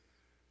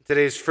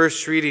Today's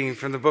first reading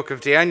from the book of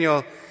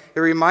Daniel, it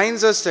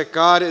reminds us that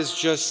God is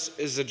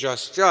a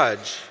just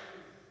judge.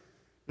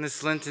 In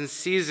this Lenten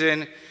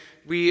season,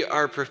 we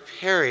are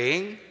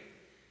preparing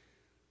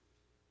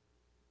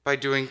by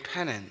doing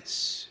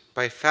penance,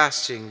 by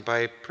fasting,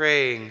 by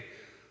praying,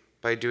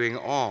 by doing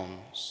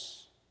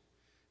alms.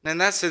 And in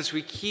that sense,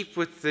 we keep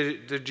with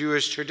the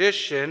Jewish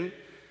tradition,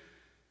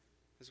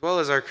 as well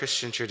as our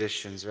Christian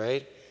traditions,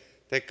 right?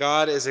 That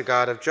God is a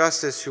God of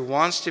justice who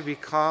wants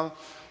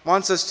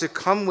us to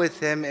come with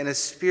him in a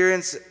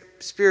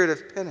spirit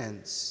of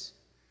penance.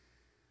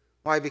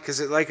 Why? Because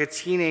like a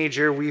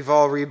teenager, we've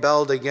all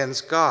rebelled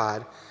against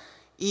God,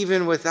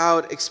 even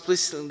without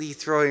explicitly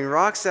throwing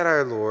rocks at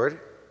our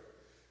Lord.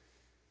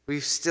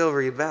 We've still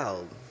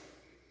rebelled.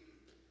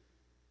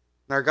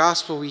 In our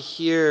gospel, we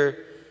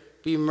hear,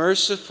 "Be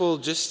merciful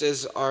just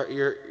as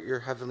your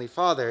heavenly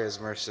Father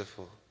is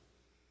merciful."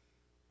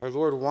 Our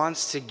Lord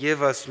wants to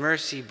give us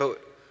mercy, but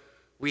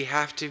we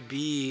have to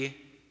be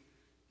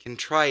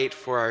contrite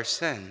for our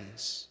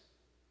sins.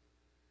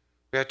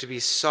 We have to be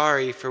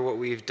sorry for what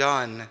we've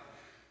done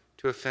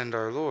to offend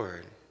our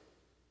Lord.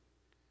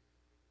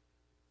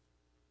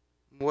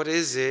 What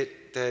is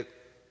it that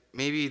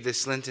maybe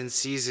this Lenten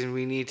season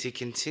we need to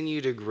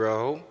continue to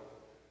grow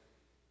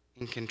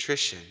in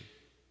contrition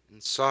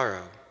and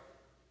sorrow?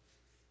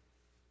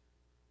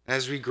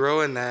 As we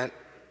grow in that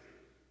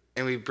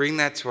and we bring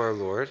that to our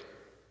Lord,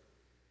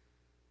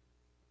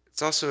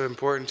 it's also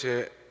important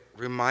to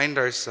remind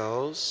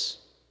ourselves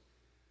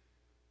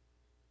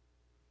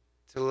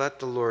to let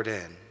the Lord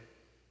in,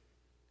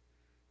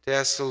 to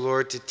ask the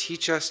Lord to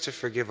teach us to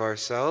forgive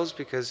ourselves,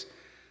 because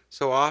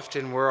so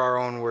often we're our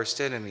own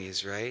worst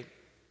enemies, right?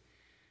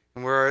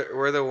 And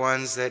we're the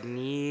ones that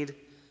need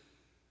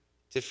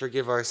to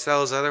forgive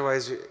ourselves.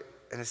 Otherwise,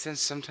 in a sense,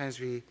 sometimes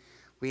we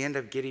end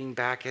up getting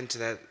back into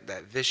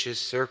that vicious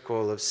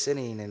circle of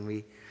sinning, and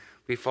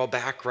we fall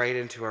back right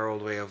into our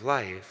old way of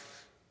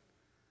life.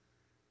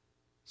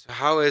 So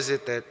how is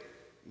it that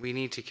we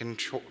need to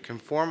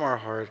conform our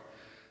heart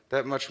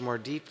that much more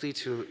deeply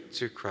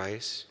to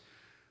Christ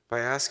by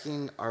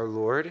asking our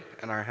Lord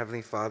and our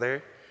Heavenly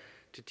Father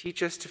to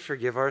teach us to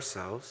forgive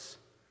ourselves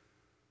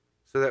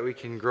so that we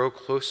can grow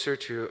closer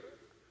to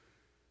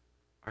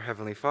our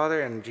Heavenly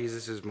Father and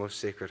Jesus' most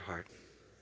sacred heart?